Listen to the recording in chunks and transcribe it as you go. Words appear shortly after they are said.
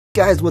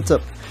Guys, what's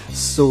up?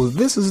 So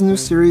this is a new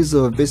series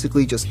of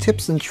basically just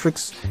tips and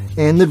tricks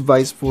and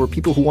advice for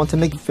people who want to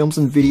make films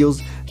and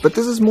videos, but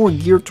this is more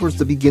geared towards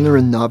the beginner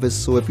and novice.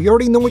 So if you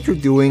already know what you're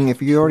doing,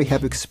 if you already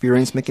have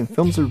experience making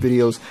films or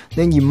videos,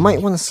 then you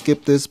might want to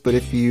skip this. But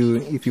if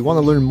you want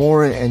to learn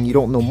more and you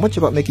don't know much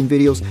about making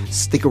videos,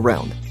 stick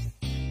around.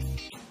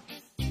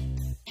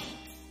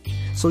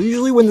 So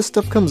usually when this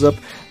stuff comes up,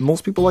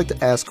 most people like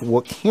to ask,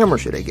 what camera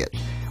should I get?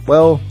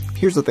 Well,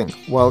 here's the thing,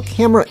 while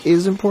camera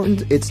is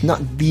important, it's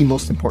not the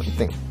most important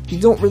thing. You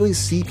don't really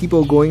see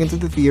people going into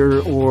the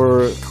theater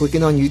or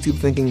clicking on YouTube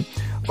thinking,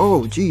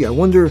 oh gee, I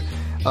wonder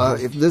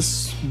if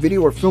this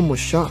video or film was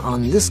shot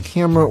on this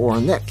camera or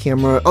on that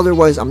camera,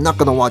 otherwise I'm not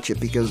gonna watch it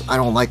because I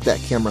don't like that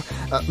camera.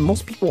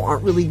 Most people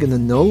aren't really gonna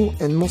know,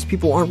 and most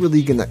people aren't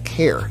really gonna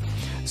care.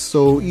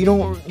 So you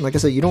don't, like I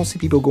said, you don't see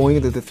people going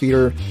into the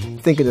theater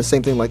thinking the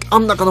same thing, like,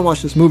 I'm not gonna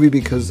watch this movie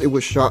because it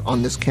was shot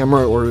on this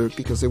camera or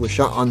because it was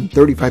shot on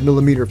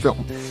 35mm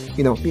film.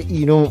 You know,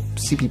 you don't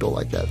see people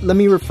like that. Let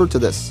me refer to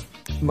this.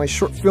 My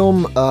short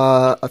film,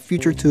 a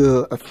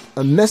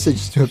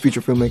message to a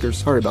future filmmaker,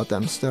 sorry about that,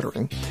 I'm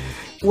stuttering,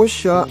 was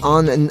shot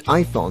on an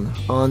iPhone,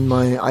 on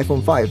my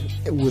iPhone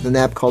 5, with an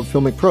app called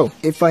Filmic Pro.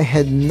 If I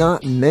had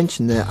not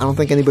mentioned that, I don't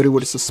think anybody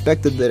would have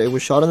suspected that it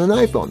was shot on an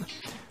iPhone.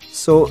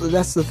 So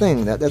that's the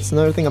thing, that's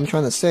another thing I'm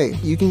trying to say.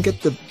 You can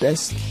get the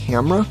best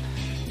camera,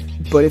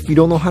 but if you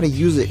don't know how to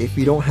use it, if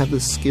you don't have the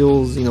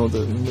skills, you know,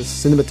 the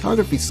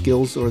cinematography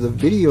skills or the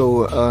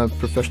video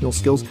professional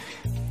skills,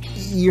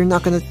 you're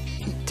not going to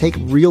take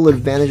real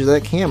advantage of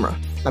that camera.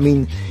 I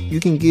mean, you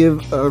can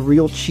give a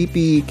real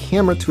cheapy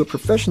camera to a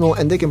professional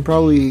and they can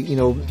probably, you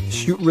know,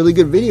 shoot really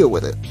good video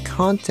with it.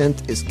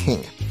 Content is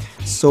king.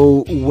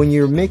 So when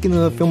you're making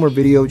a film or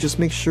video, just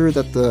make sure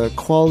that the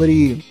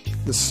quality,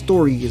 the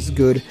story is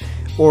good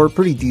or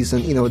pretty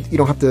decent. You know, you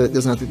don't have to, it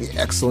doesn't have to be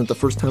excellent the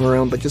first time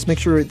around, but just make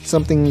sure it's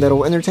something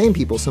that'll entertain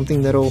people,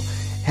 something that'll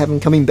have them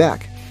coming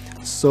back.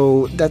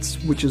 So that's,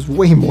 which is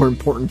way more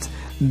important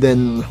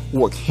than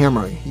what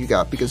camera you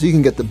got, because you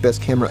can get the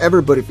best camera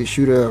ever, but if you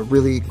shoot a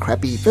really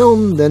crappy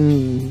film,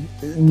 then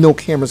no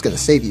camera's gonna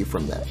save you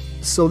from that.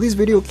 So these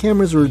video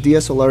cameras or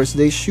DSLRs,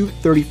 they shoot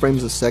 30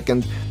 frames a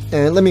second,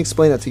 and let me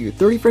explain that to you.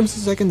 30 frames a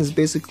second is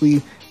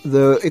basically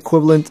the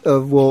equivalent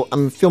of, well,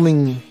 I'm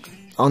filming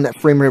on that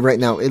frame rate right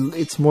now.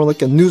 It's more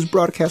like a news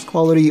broadcast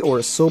quality or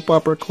a soap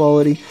opera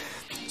quality.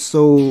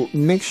 So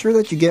make sure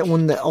that you get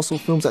one that also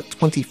films at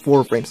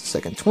 24 frames a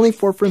second.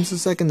 24 frames a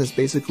second is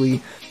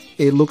basically,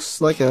 it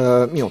looks like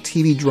a, you know,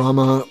 TV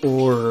drama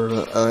or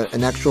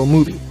an actual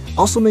movie.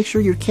 Also make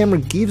sure your camera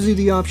gives you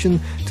the option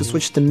to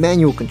switch to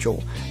manual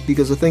control,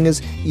 because the thing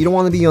is, you don't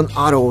want to be on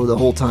auto the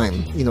whole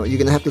time. You know, you're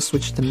gonna have to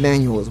switch to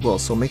manual as well.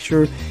 So make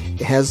sure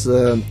it has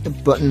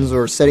buttons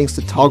or settings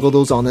to toggle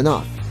those on and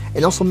off.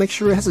 And also make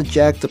sure it has a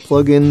jack to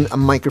plug in a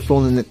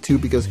microphone in it too,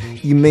 because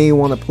you may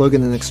want to plug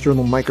in an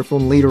external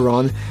microphone later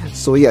on.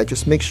 So yeah,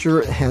 just make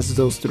sure it has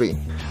those three.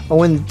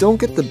 Oh, and don't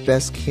get the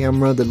best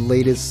camera, the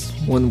latest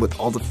one with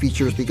all the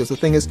features, because the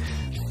thing is,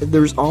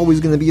 there's always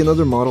going to be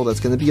another model that's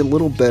going to be a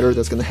little better,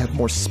 that's going to have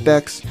more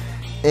specs,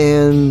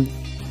 and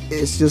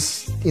it's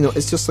just, you know,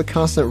 it's just a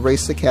constant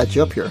race to catch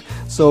up here.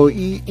 So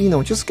you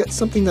know, just get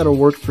something that'll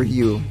work for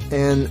you,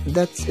 and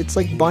it's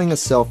like buying a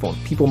cell phone.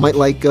 People might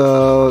like you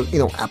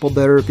know, Apple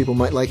better, people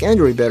might like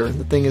Android better.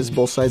 The thing is,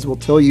 both sides will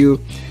tell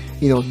you,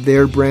 you know,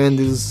 their brand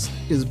is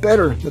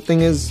better. The thing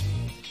is,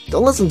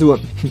 don't listen to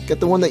them. Get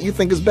the one that you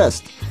think is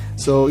best.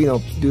 So, you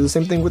know, do the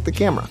same thing with the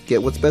camera.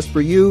 Get what's best for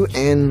you,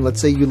 and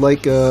let's say you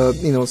like,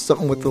 you know,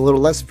 something with a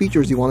little less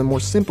features, you want it more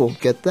simple,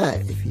 get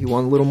that. If you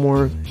want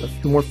a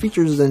few more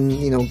features, then,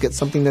 you know, get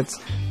something that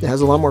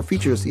has a lot more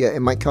features. Yeah, it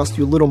might cost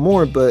you a little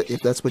more, but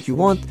if that's what you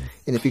want,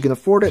 and if you can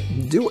afford it,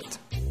 do it.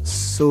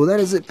 So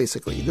that is it,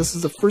 basically. This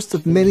is the first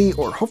of many,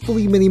 or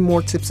hopefully many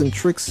more tips and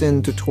tricks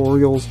and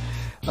tutorials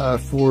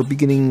for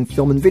beginning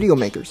film and video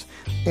makers.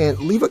 And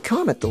leave a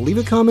comment though, leave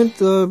a comment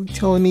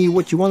telling me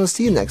what you want to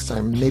see next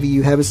time. Maybe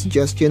you have a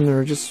suggestion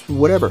or just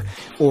whatever.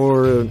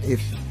 Or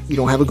if you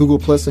don't have a Google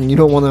Plus and you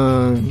don't want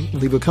to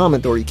leave a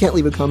comment, or you can't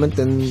leave a comment,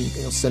 then,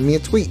 you know, send me a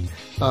tweet.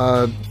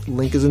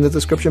 Link is in the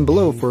description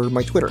below for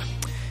my Twitter.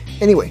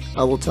 Anyway,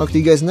 I will talk to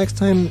you guys next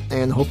time,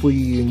 and hopefully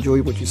you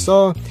enjoyed what you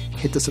saw.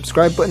 Hit the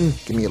subscribe button,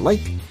 give me a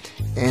like,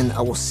 and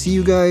I will see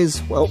you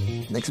guys, well,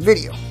 next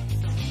video.